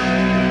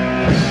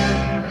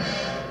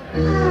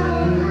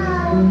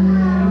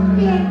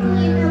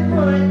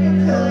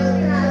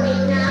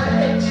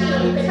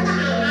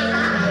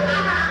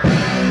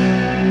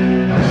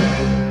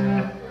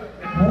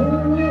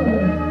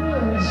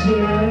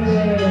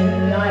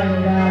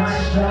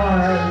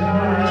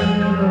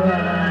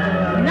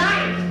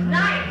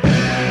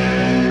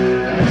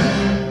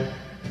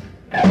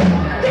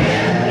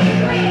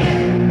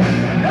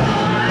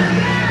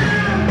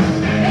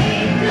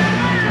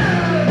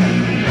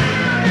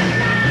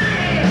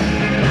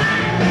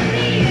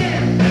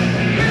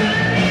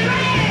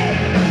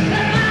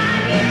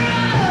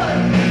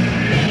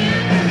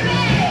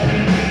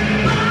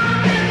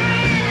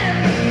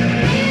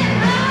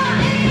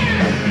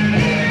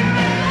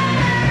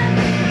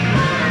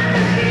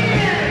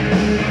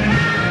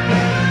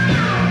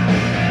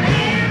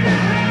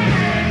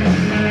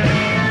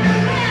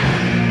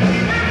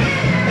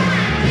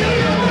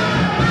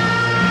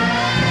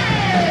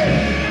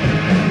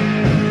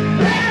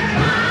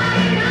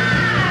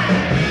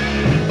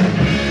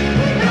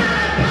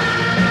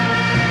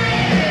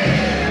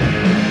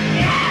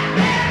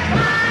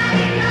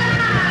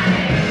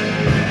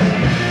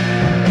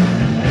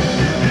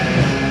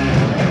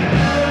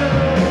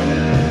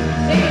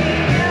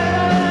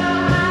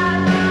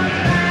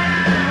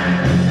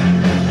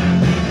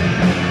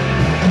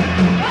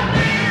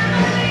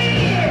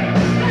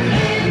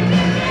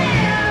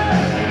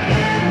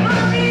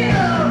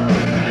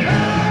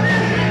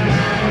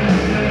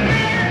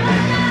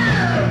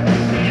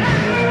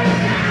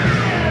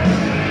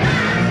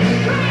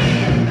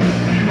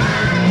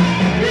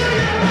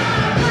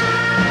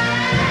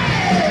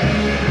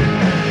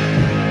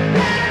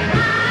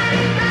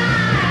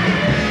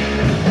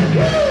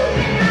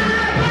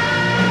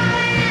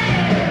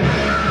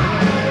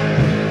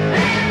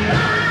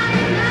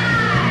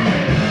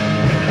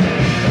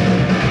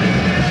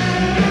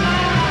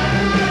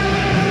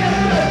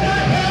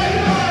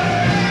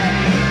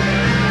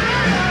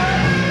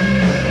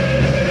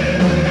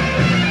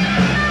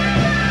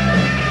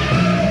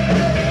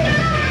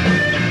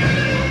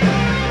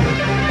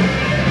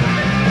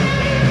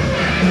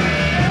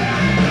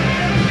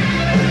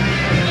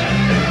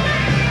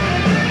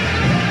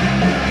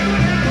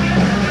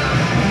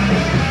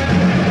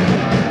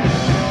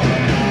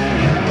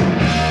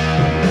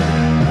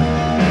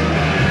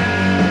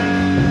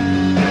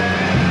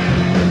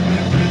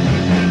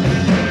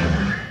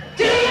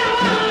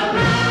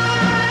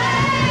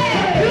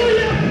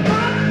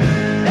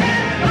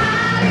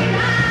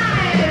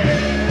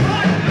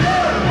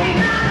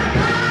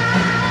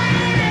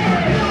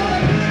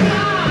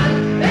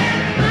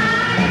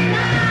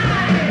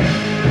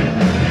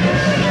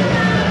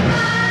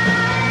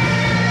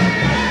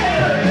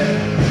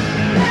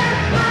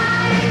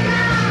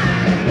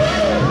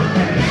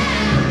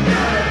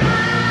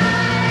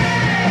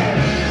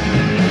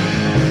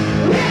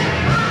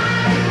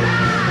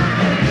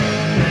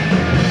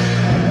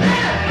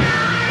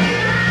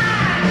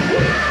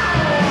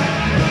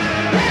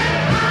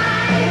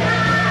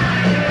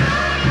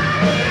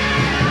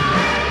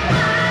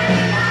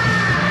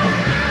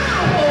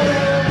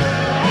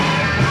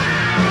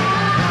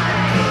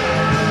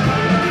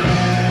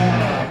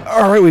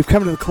 Alright, we've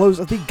come to the close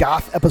of the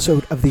goth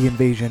episode of The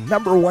Invasion,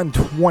 number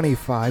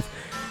 125.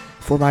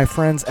 For my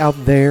friends out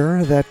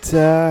there that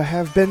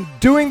have been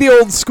doing the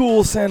old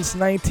school since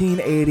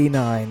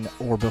 1989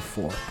 or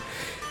before.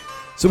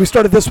 So we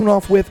started this one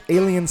off with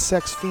Alien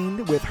Sex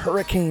Fiend with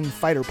Hurricane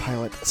Fighter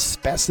Pilot.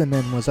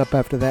 Speciman was up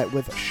after that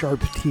with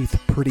Sharp Teeth,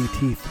 Pretty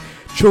Teeth.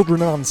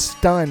 Children on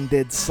Stun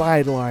did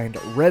Sidelined.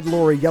 Red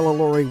Lorry, Yellow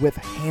Lorry with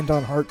Hand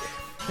on Heart.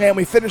 And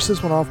we finished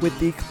this one off with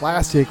the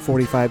classic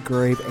 45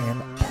 Grave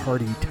and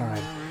Party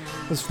Time.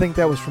 I think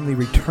that was from the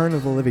Return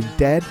of the Living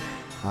Dead.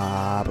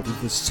 I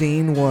believe the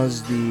scene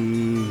was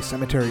the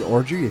cemetery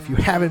orgy. If you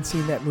haven't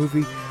seen that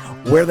movie,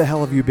 where the hell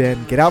have you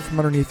been? Get out from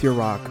underneath your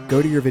rock.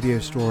 Go to your video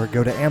store.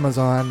 Go to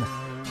Amazon,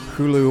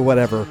 Hulu,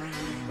 whatever,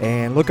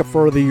 and look up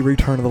for the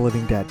Return of the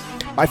Living Dead.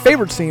 My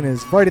favorite scene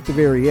is right at the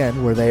very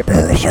end where they...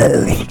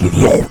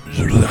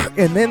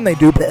 and then they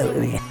do...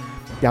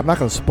 Yeah, I'm not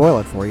going to spoil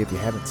it for you if you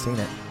haven't seen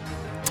it.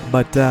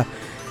 But,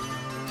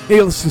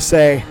 needless to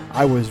say,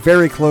 I was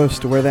very close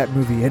to where that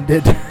movie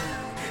ended.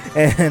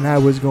 And I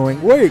was going,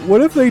 wait,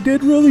 what if they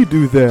did really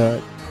do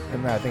that?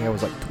 And I think I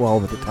was like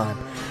 12 at the time.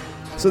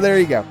 So there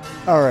you go.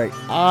 Alright,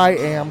 I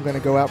am going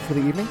to go out for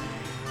the evening.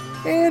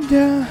 And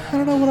I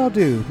don't know what I'll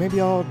do.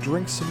 Maybe I'll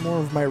drink some more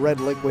of my red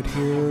liquid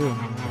here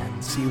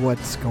and see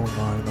what's going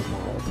on in the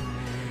world.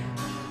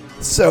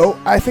 So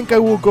I think I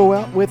will go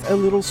out with a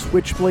little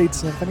Switchblade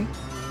Symphony.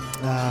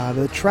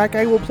 The track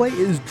I will play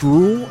is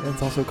Drool, and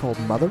it's also called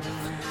Mother.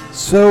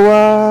 So,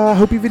 I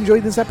hope you've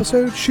enjoyed this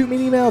episode. Shoot me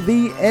an email,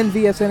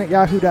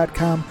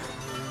 thenvsn@yahoo.com.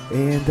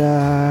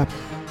 And,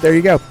 there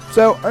you go.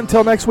 So,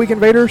 until next week,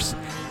 Invaders,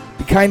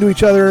 Be kind to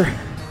each other,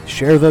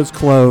 share those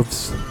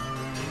cloves,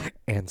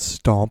 and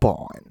stomp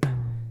on.